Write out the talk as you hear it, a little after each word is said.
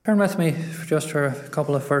Turn with me just for a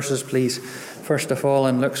couple of verses, please. First of all,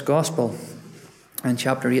 in Luke's Gospel, in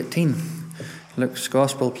chapter 18. Luke's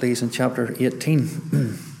Gospel, please, in chapter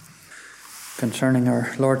 18. Concerning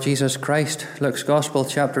our Lord Jesus Christ. Luke's Gospel,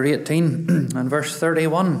 chapter 18, and verse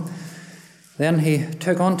 31. Then he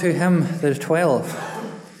took unto him the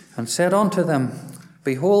 12, and said unto them,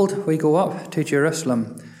 Behold, we go up to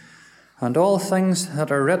Jerusalem, and all things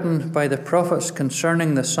that are written by the prophets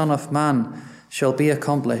concerning the Son of Man shall be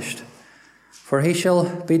accomplished. For he shall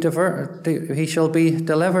be delivered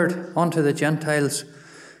unto the Gentiles,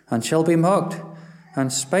 and shall be mocked,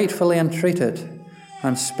 and spitefully entreated,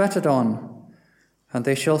 and spitted on, and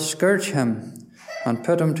they shall scourge him, and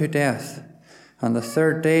put him to death, and the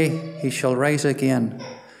third day he shall rise again.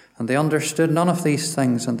 And they understood none of these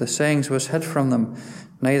things, and the sayings was hid from them,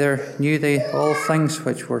 neither knew they all things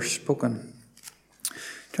which were spoken.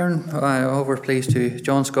 Turn over, please, to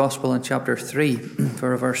John's Gospel in chapter 3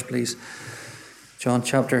 for a verse, please. John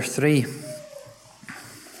chapter 3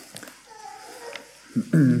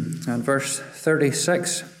 and verse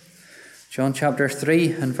 36. John chapter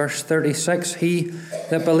 3 and verse 36. He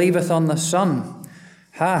that believeth on the Son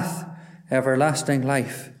hath everlasting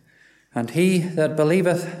life, and he that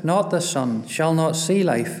believeth not the Son shall not see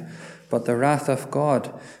life, but the wrath of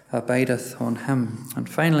God abideth on him. And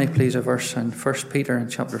finally, please, a verse in 1 Peter in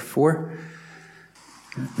chapter 4.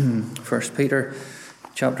 1 Peter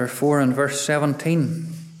chapter 4 and verse 17.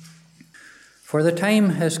 For the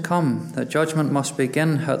time is come that judgment must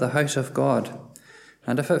begin at the house of God.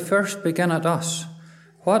 And if it first begin at us,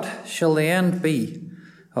 what shall the end be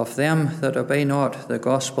of them that obey not the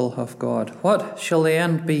gospel of God? What shall the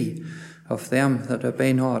end be of them that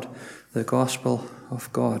obey not the gospel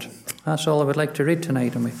of God? That's all I would like to read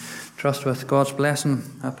tonight, and we trust with God's blessing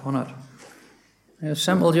upon it. It's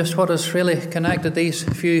simple, just what has really connected these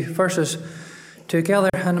few verses together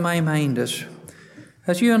in my mind is,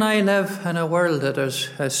 as you and I live in a world that is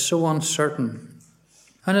so uncertain,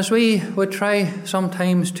 and as we would try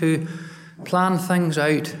sometimes to plan things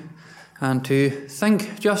out and to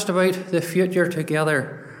think just about the future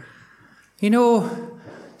together, you know,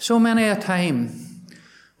 so many a time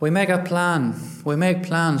we make a plan, we make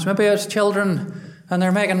plans. Maybe as children, and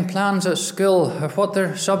they're making plans at school of what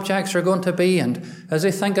their subjects are going to be, and as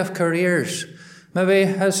they think of careers. Maybe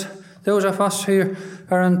as those of us who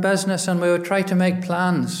are in business, and we would try to make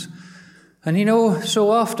plans. And you know, so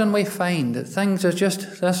often we find that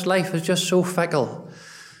this life is just so fickle.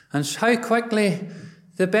 And how quickly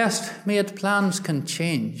the best made plans can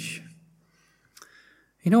change.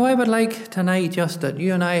 You know, I would like tonight just that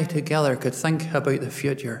you and I together could think about the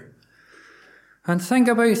future. And think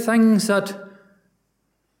about things that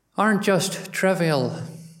aren't just trivial,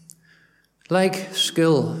 like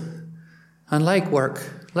school and like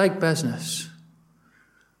work, like business.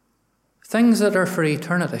 Things that are for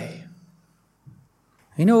eternity.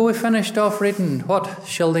 You know, we finished off reading, what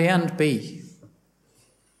shall the end be?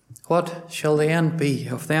 What shall the end be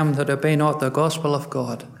of them that obey not the gospel of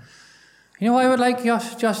God? You know, I would like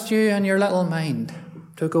just you and your little mind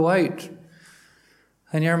to go out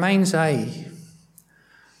in your mind's eye,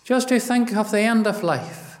 just to think of the end of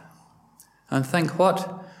life and think,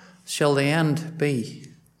 what shall the end be?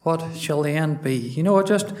 What shall the end be? You know,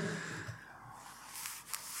 just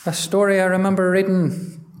a story I remember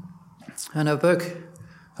reading in a book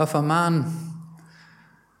of a man,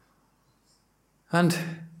 and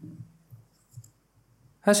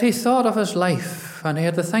as he thought of his life, and he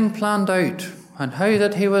had the thing planned out, and how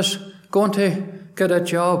that he was going to get a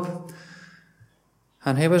job,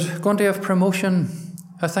 and he was going to have promotion.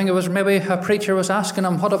 I think it was maybe a preacher was asking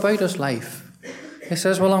him, what about his life? He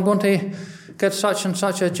says, well, I'm going to get such and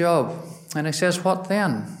such a job. And he says, what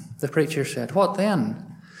then? The preacher said, what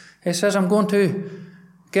then? He says, I'm going to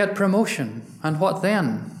get promotion. And what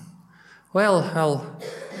then? Well,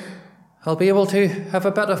 I'll be able to have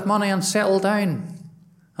a bit of money and settle down.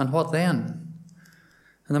 And what then?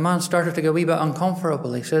 And the man started to get a wee bit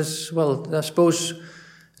uncomfortable. He says, well, I suppose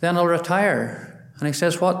then I'll retire. And he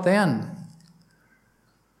says, what then?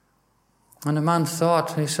 And the man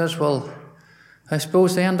thought, he says, well, I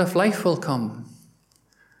suppose the end of life will come.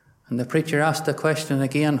 And the preacher asked the question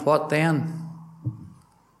again, what then?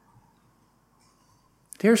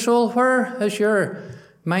 Dear soul, where is your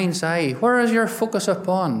mind's eye? Where is your focus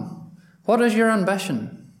upon? What is your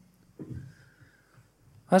ambition?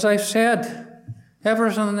 As I've said,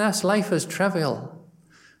 everything in this life is trivial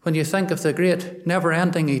when you think of the great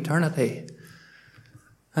never-ending eternity.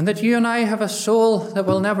 And that you and I have a soul that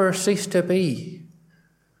will never cease to be.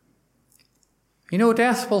 You know,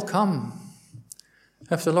 death will come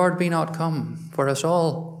if the Lord be not come for us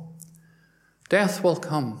all. Death will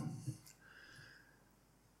come.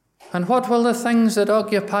 And what will the things that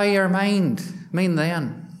occupy your mind mean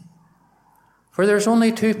then? For there's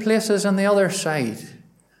only two places on the other side.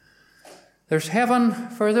 There's heaven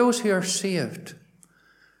for those who are saved,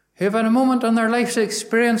 who have had a moment in their life's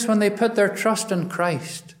experience when they put their trust in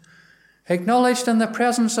Christ, acknowledged in the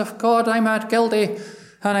presence of God, I'm a guilty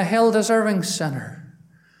and a hell-deserving sinner,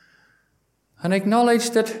 and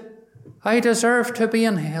acknowledged that I deserve to be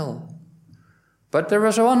in hell. But there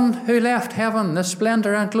was one who left heaven, the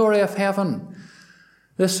splendor and glory of heaven,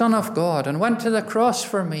 the Son of God, and went to the cross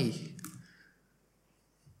for me.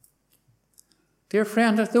 Dear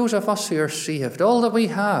friend, those of us who are saved, all that we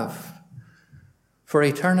have for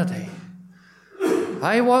eternity.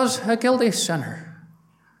 I was a guilty sinner,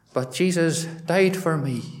 but Jesus died for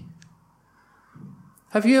me.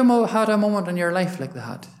 Have you had a moment in your life like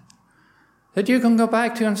that? That you can go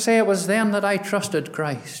back to and say, it was then that I trusted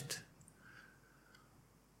Christ.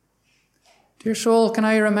 Dear soul, can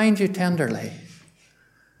I remind you tenderly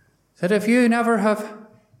that if you never have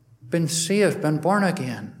been saved, been born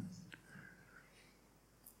again,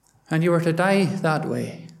 and you were to die that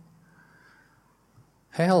way,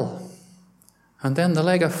 hell, and then the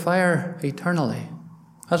lake of fire eternally.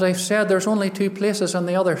 As I've said, there's only two places on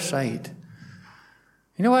the other side.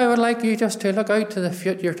 You know, I would like you just to look out to the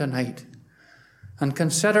future tonight and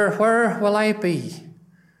consider, where will I be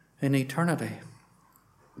in eternity?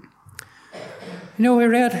 You know, we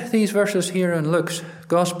read these verses here in Luke's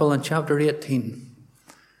Gospel in chapter 18.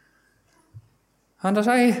 And as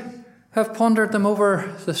I have pondered them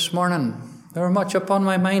over this morning, they were much upon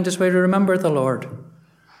my mind as we remember the Lord.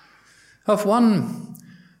 Of one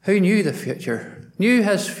who knew the future, knew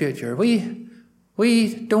his future.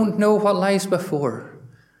 We don't know what lies before,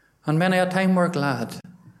 and many a time we're glad.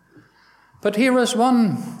 But here was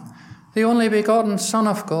one, the only begotten Son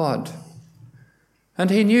of God, and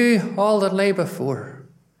he knew all that lay before.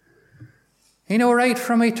 He knew right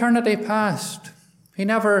from eternity past. He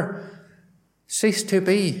never ceased to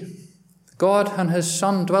be. God and his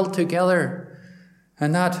Son dwelt together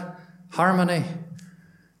in that harmony,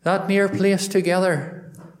 that near place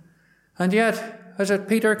together. And yet, as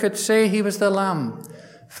Peter could say, he was the Lamb,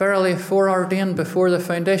 verily foreordained before the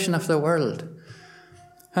foundation of the world.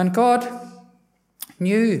 And God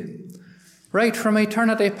knew right from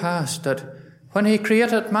eternity past that when he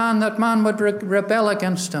created man, that man would rebel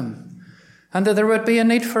against him, and that there would be a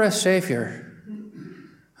need for a Saviour.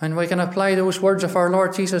 And we can apply those words of our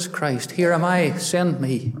Lord Jesus Christ, here am I, send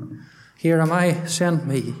me. Here am I, send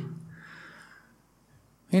me.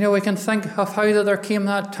 You know, we can think of how that there came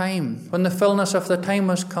that time, when the fullness of the time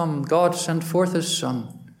was come, God sent forth his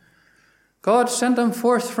Son. God sent him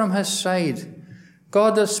forth from his side.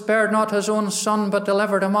 God that spared not his own Son, but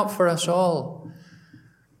delivered him up for us all.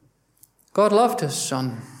 God loved his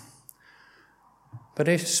Son, but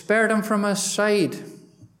he spared him from his side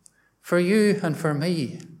for you and for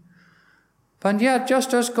me. But yet,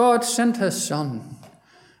 just as God sent his Son,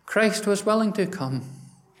 Christ was willing to come.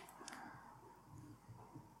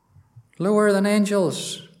 Lower than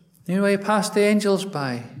angels. You know, he passed the angels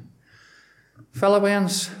by.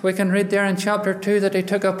 Philippians, we can read there in chapter 2 that he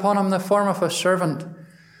took upon him the form of a servant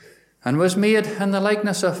and was made in the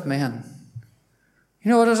likeness of men. You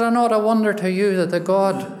know, it is not a wonder to you that the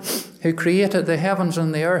God who created the heavens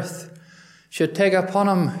and the earth should take upon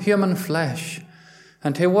him human flesh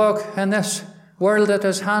and to walk in this world that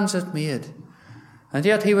his hands had made. And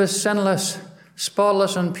yet he was sinless,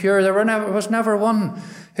 spotless and pure. There was never one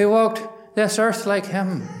who walked this earth like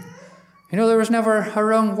him. You know, there was never a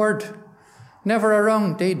wrong word, never a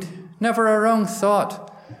wrong deed, never a wrong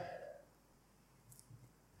thought.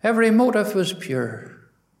 Every motive was pure.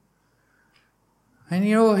 And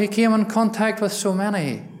you know, he came in contact with so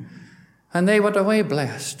many, and they went away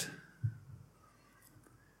blessed.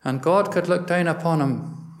 And God could look down upon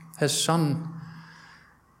him, his Son.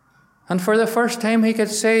 And for the first time he could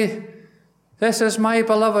say, this is my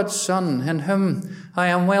beloved Son, in whom I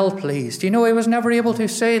am well pleased. You know, he was never able to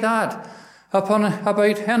say that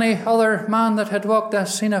about any other man that had walked that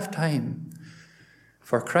scene of time.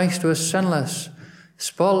 For Christ was sinless,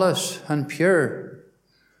 spotless, and pure.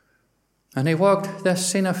 And he walked this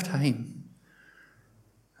scene of time.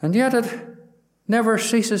 And yet it never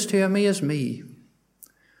ceases to amaze me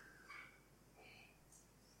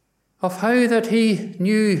of how that he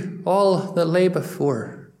knew all that lay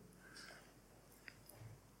before.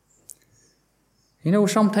 You know,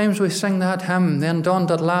 sometimes we sing that hymn, then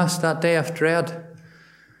dawned at last that day of dread,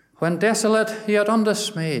 when desolate yet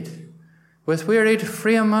undismayed, with wearied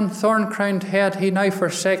frame and thorn-crowned head, he now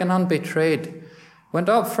forsaken and betrayed, went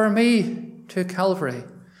up for me to Calvary,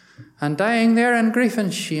 And dying there in grief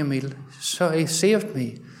and shame, he saved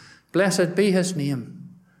me. Blessed be his name.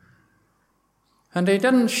 And he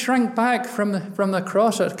didn't shrink back from the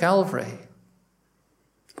cross at Calvary.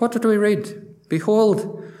 What did we read?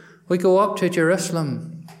 Behold, we go up to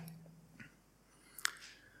Jerusalem.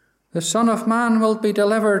 The Son of Man will be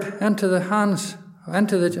delivered unto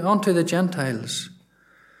the Gentiles,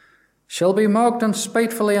 shall be mocked and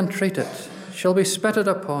spitefully entreated, shall be spitted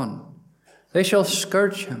upon. They shall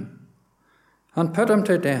scourge him and put him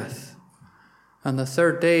to death, and the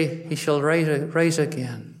third day he shall rise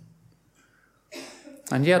again.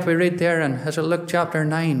 And yet we read there in Luke chapter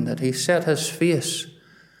 9 that he set his face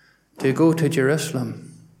to go to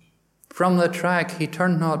Jerusalem. From the track he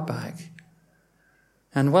turned not back,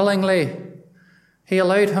 and willingly he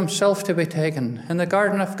allowed himself to be taken. In the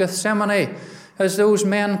Garden of Gethsemane, as those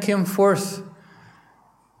men came forth,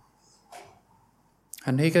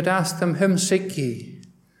 and he could ask them, whom seek ye?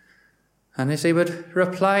 And as they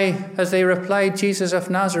replied, Jesus of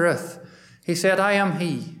Nazareth, he said, I am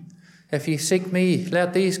he. If ye seek me,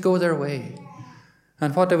 let these go their way.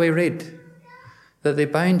 And what do we read? That they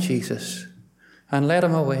bound Jesus and led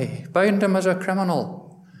him away, bound him as a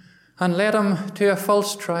criminal, and led him to a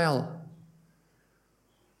false trial.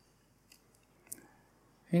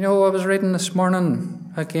 You know, I was reading this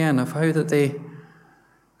morning again of how that they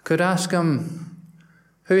could ask him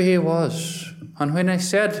who he was. And when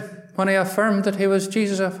he affirmed that he was he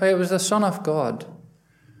was the Son of God,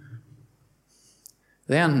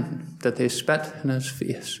 then did they spit in his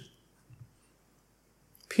face.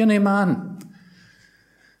 Puny man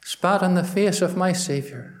spat in the face of my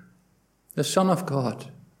Saviour, the Son of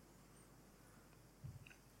God.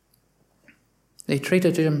 They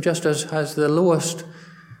treated him just as the lowest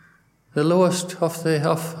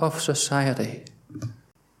of society.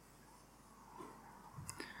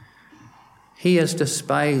 He is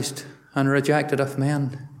despised and rejected of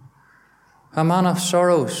men, a man of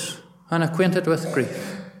sorrows and acquainted with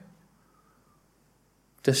grief.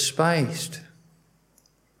 Despised.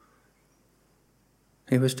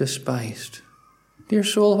 He was despised. Dear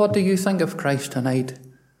soul, what do you think of Christ tonight?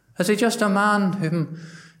 Is he just a man whom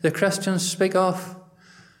the Christians speak of?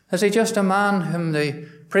 Is he just a man whom the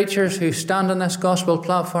preachers who stand on this gospel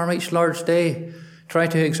platform each Lord's Day try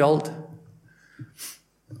to exalt?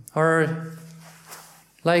 Or,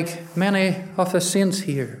 like many of the saints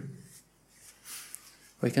here,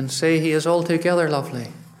 we can say he is altogether lovely.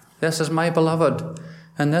 This is my beloved,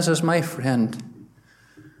 and this is my friend.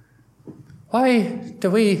 Why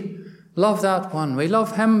do we love that one? We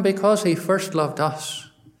love him because he first loved us.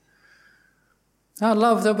 That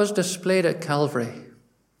love that was displayed at Calvary,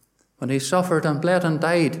 when he suffered and bled and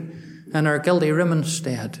died in our guilty Roman's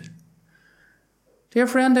stead. Dear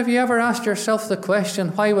friend, have you ever asked yourself the question,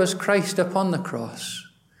 why was Christ upon the cross?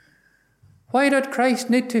 Why did Christ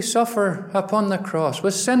need to suffer upon the cross?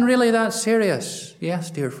 Was sin really that serious?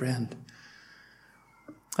 Yes, dear friend.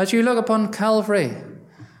 As you look upon Calvary,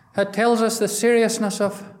 it tells us the seriousness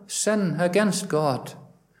of sin against God.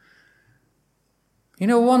 You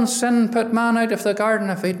know, one sin put man out of the Garden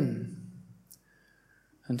of Eden.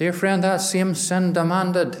 And dear friend, that same sin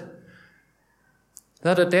demanded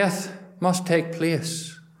that a death must take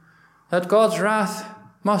place, that God's wrath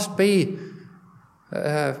must be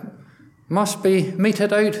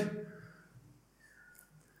meted out.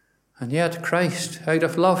 And yet Christ, out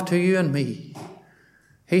of love to you and me,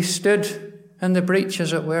 he stood in the breach,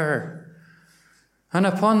 as it were. And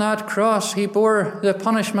upon that cross, he bore the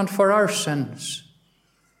punishment for our sins.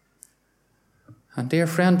 And dear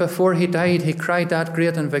friend, before he died, he cried that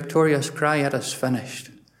great and victorious cry, it is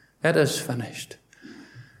finished. It is finished.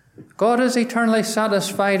 God is eternally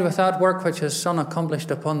satisfied with that work which his Son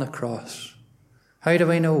accomplished upon the cross. How do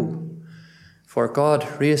we know? For God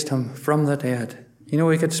raised him from the dead. You know,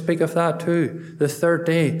 we could speak of that too. The third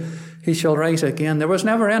day he shall rise again. There was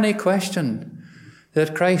never any question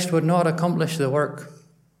that Christ would not accomplish the work.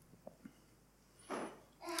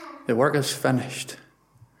 The work is finished.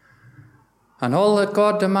 And all that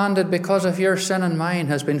God demanded because of your sin and mine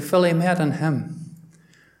has been fully met in him.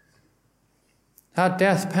 That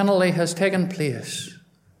death penalty has taken place.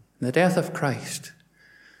 The death of Christ.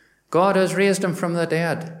 God has raised him from the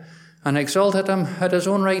dead and exalted him at his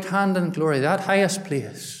own right hand in glory, that highest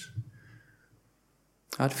place.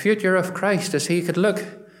 That future of Christ, as he could look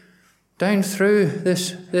down through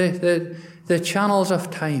the channels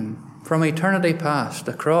of time from eternity past,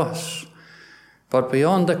 the cross. But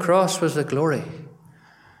beyond the cross was the glory.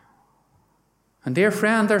 And dear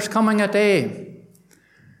friend, there's coming a day,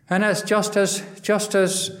 and it's just as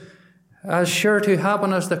sure to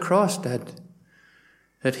happen as the cross did,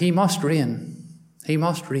 that he must reign. He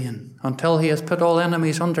must reign until he has put all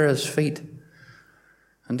enemies under his feet.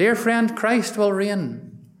 And dear friend, Christ will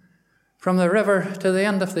reign from the river to the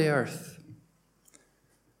end of the earth.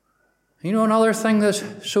 You know, another thing that's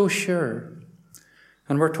so sure,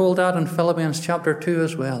 and we're told that in Philippians chapter 2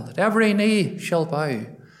 as well, that every knee shall bow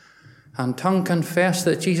and tongue confess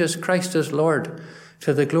that Jesus Christ is Lord,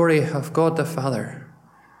 to the glory of God the Father.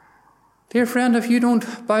 Dear friend, if you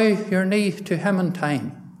don't bow your knee to him in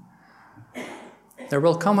time, there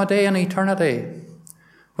will come a day in eternity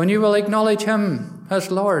when you will acknowledge him as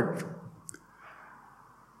Lord.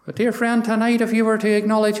 But dear friend, tonight if you were to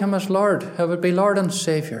acknowledge him as Lord, it would be Lord and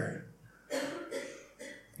Saviour.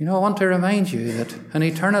 You know, I want to remind you that in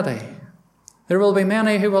eternity there will be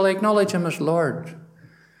many who will acknowledge him as Lord,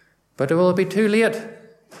 but it will be too late.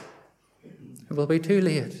 It will be too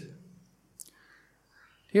late.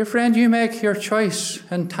 Dear friend, you make your choice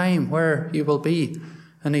in time where you will be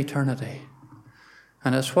in eternity.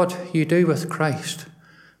 And it's what you do with Christ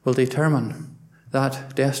will determine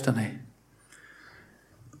that destiny.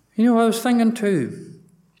 You know, I was thinking too,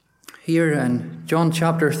 here in John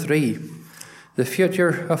chapter 3, the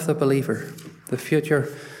future of the believer. The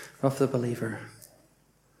future of the believer.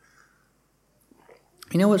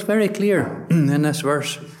 You know, it's very clear in this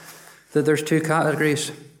verse that there's two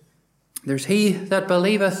categories. There's he that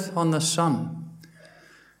believeth on the Son.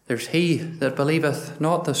 There's he that believeth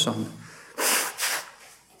not the Son.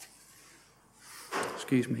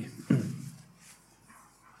 Excuse me.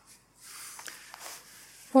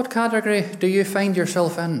 What category do you find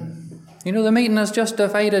yourself in? You know, the meeting is just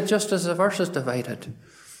divided just as the verse is divided.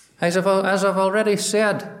 As I've already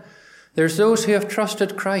said, there's those who have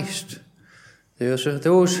trusted Christ. There's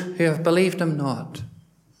those who have believed him not.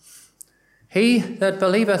 He that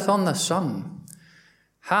believeth on the Son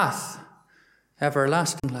hath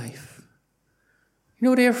everlasting life. You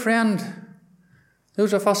know, dear friend,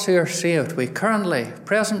 those of us who are saved, we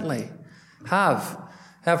presently have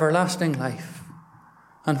everlasting life.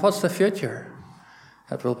 And what's the future?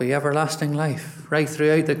 It will be everlasting life right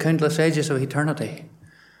throughout the countless ages of eternity.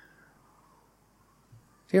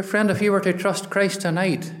 Dear friend, if you were to trust Christ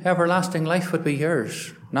tonight, everlasting life would be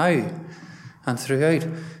yours now and throughout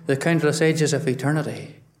the countless ages of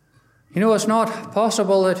eternity. You know, it's not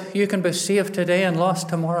possible that you can be saved today and lost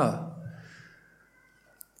tomorrow.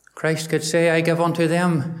 Christ could say, I give unto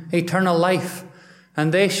them eternal life,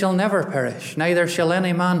 and they shall never perish, neither shall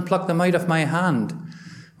any man pluck them out of my hand.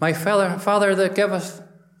 My Father that giveth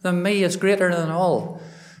them me is greater than all,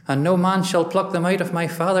 and no man shall pluck them out of my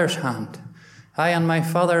Father's hand. I and my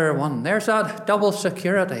Father are one. There's that double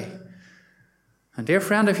security. And dear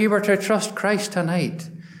friend, if you were to trust Christ tonight,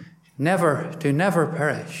 never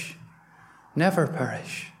perish. Never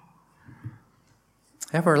perish.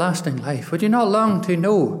 Everlasting life. Would you not long to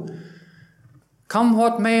know, come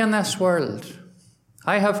what may in this world,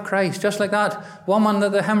 I have Christ, just like that woman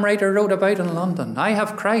that the hymn writer wrote about in London. I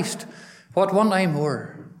have Christ, what want I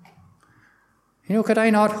more? You know, could I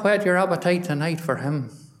not whet your appetite tonight for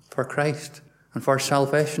him, for Christ, and for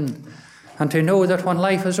salvation, and to know that when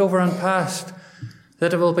life is over and past,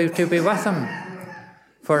 that it will be to be with him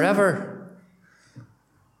forever.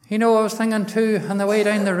 You know, I was thinking too on the way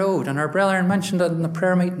down the road, and our brethren mentioned it in the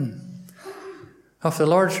prayer meeting, of the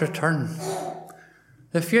Lord's return.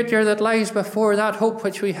 The future that lies before, that hope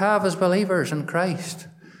which we have as believers in Christ.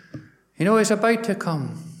 You know, he's about to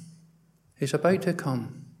come. He's about to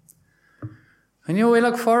come. And you know, we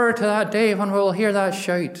look forward to that day when we'll hear that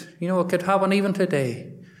shout. You know, it could happen even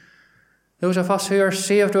today. Those of us who are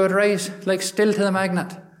saved would rise like steel to the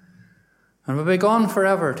magnet, and will be gone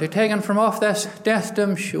forever, to be taken from off this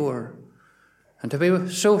death-doomed shore, and to be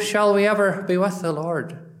so shall we ever be with the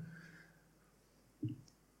Lord.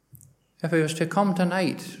 If he was to come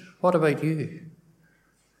tonight, what about you?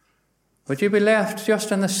 Would you be left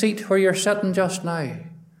just in the seat where you're sitting just now?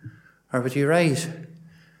 Or would you rise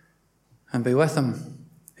and be with him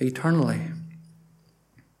eternally?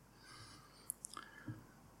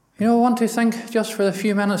 You know, I want to think just for the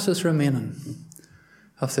few minutes that's remaining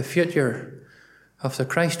of the future of the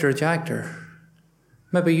Christ rejecter.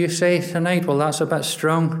 Maybe you say tonight, well, that's a bit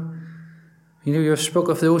strong. You know, you've spoke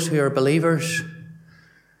of those who are believers,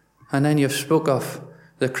 and then you've spoke of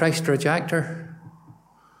the Christ rejecter.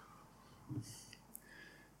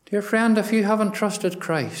 Dear friend, if you haven't trusted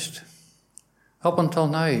Christ, up until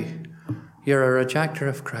now, you're a rejecter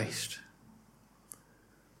of Christ.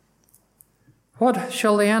 What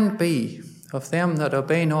shall the end be of them that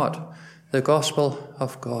obey not the gospel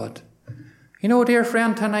of God? You know, dear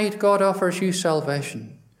friend, tonight God offers you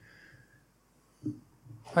salvation.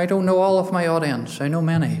 I don't know all of my audience. I know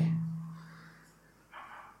many.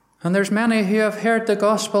 And there's many who have heard the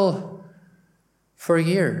gospel for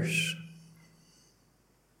years.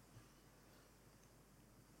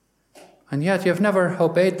 And yet you've never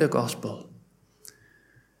obeyed the gospel.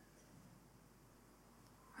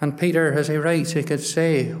 And Peter, as he writes, he could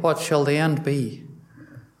say, what shall the end be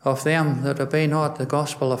of them that obey not the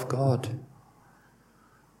gospel of God?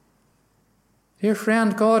 Dear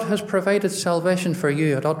friend, God has provided salvation for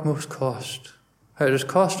you at utmost cost. It has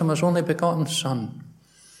cost him his only begotten Son,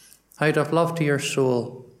 out of love to your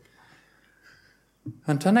soul.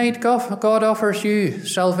 And tonight God offers you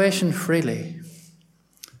salvation freely,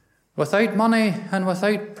 without money and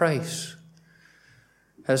without price.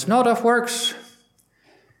 It's not of works,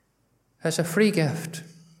 it's a free gift.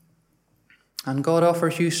 And God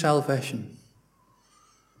offers you salvation.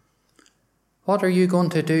 What are you going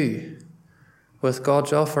to do with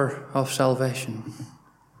God's offer of salvation?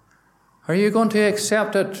 Are you going to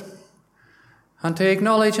accept it and to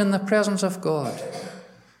acknowledge in the presence of God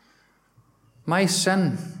my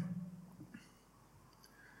sin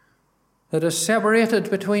that is separated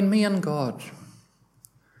between me and God,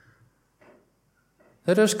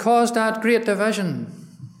 that has caused that great division?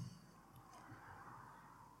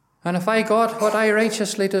 And if I got what I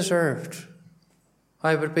righteously deserved,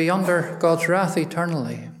 I would be under God's wrath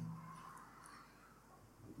eternally.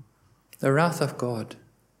 The wrath of God.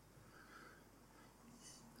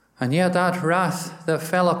 And yet that wrath that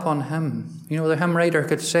fell upon him, the hymn writer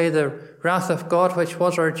could say, the wrath of God which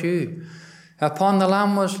was our due, upon the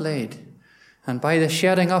Lamb was laid, and by the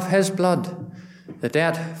shedding of his blood, the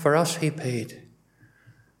debt for us he paid.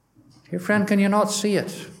 Dear friend, can you not see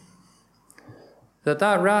it?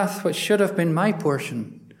 That wrath which should have been my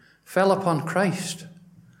portion fell upon Christ.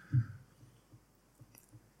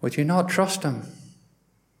 Would you not trust him?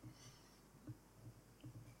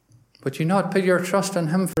 Would you not put your trust in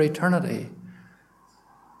him for eternity?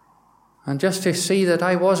 And just to see that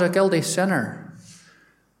I was a guilty sinner,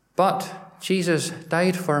 but Jesus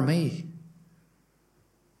died for me.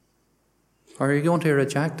 Or are you going to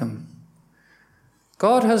reject him?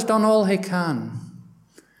 God has done all he can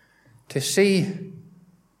to see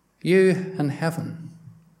you in heaven,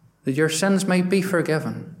 that your sins might be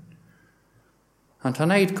forgiven. And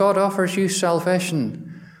tonight God offers you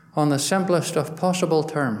salvation on the simplest of possible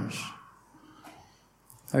terms.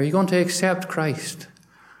 Are you going to accept Christ?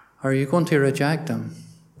 Or are you going to reject him?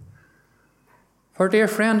 For, dear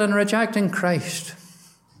friend, in rejecting Christ,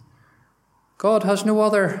 God has no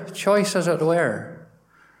other choice, as it were,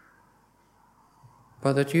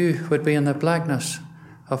 but that you would be in the blackness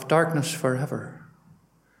of darkness forever.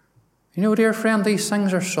 Dear friend, these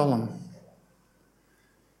things are solemn.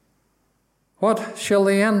 What shall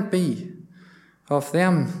the end be of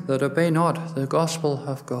them that obey not the gospel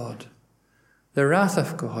of God? The wrath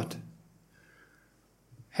of God.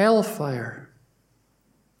 Hellfire.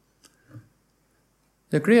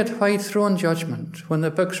 The great white throne judgment, when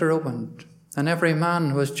the books are opened, and every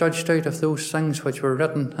man was judged out of those things which were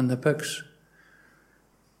written in the books.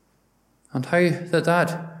 And how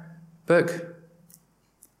that book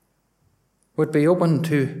would be opened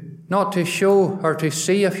to, not to show or to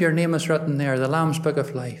see if your name is written there, the Lamb's Book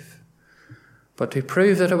of Life, but to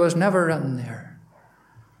prove that it was never written there.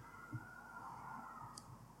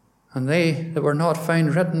 And they that were not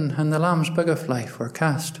found written in the Lamb's Book of Life were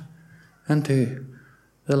cast into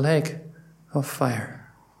the lake of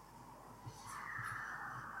fire.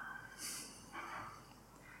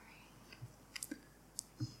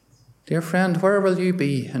 Dear friend, where will you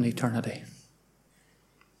be in eternity?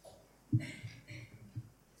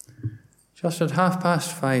 Just at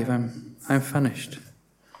 5:30, I'm finished.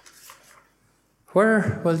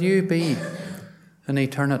 Where will you be in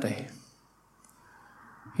eternity?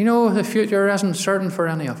 The future isn't certain for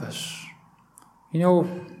any of us.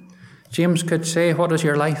 James could say, what is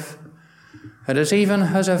your life? It is even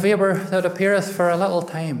as a vapour that appeareth for a little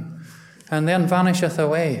time, and then vanisheth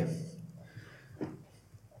away.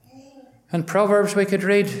 In Proverbs we could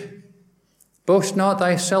read, boast not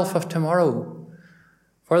thyself of tomorrow,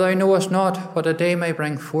 for thou knowest not what a day may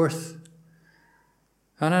bring forth.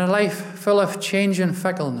 And in a life full of change and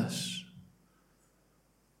fickleness,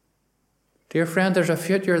 dear friend, there's a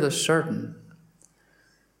future that's certain.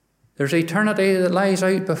 There's eternity that lies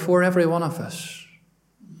out before every one of us.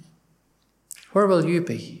 Where will you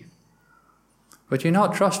be? Would you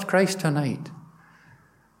not trust Christ tonight?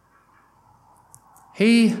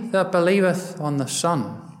 He that believeth on the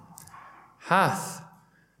Son hath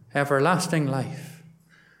everlasting life,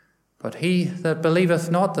 but he that believeth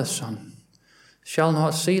not the Son shall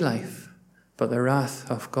not see life, but the wrath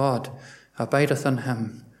of God abideth in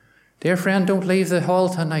him. Dear friend, don't leave the hall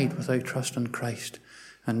tonight without trusting Christ.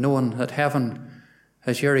 and knowing that heaven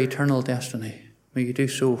is your eternal destiny. May you do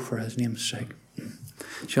so for his name's sake.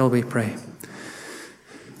 Shall we pray?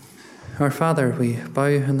 Our Father, we bow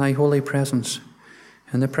in thy holy presence.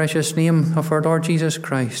 In the precious name of our Lord Jesus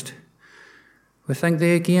Christ, we thank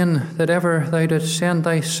thee again that ever thou didst send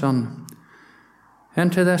thy Son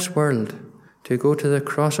into this world to go to the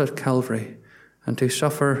cross at Calvary and to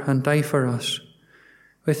suffer and die for us.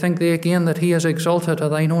 We thank thee again that he is exalted at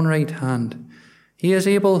thine own right hand. He is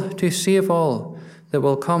able to save all that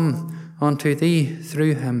will come unto thee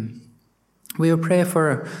through him. We will pray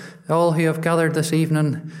for all who have gathered this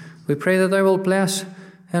evening. We pray that thou wilt bless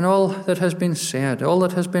in all that has been said, all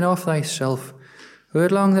that has been of thyself. We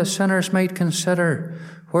would long that sinners might consider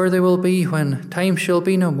where they will be when time shall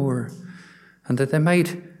be no more, and that they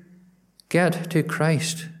might get to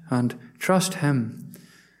Christ and trust him.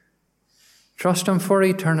 Trust him for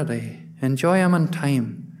eternity. Enjoy him in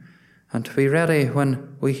time, and to be ready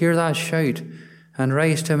when we hear that shout and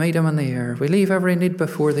rise to meet him in the air. We leave every need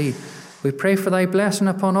before thee. We pray for thy blessing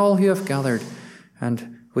upon all who have gathered,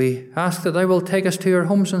 and we ask that thou wilt take us to our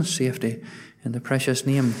homes in safety, in the precious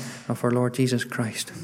name of our Lord Jesus Christ.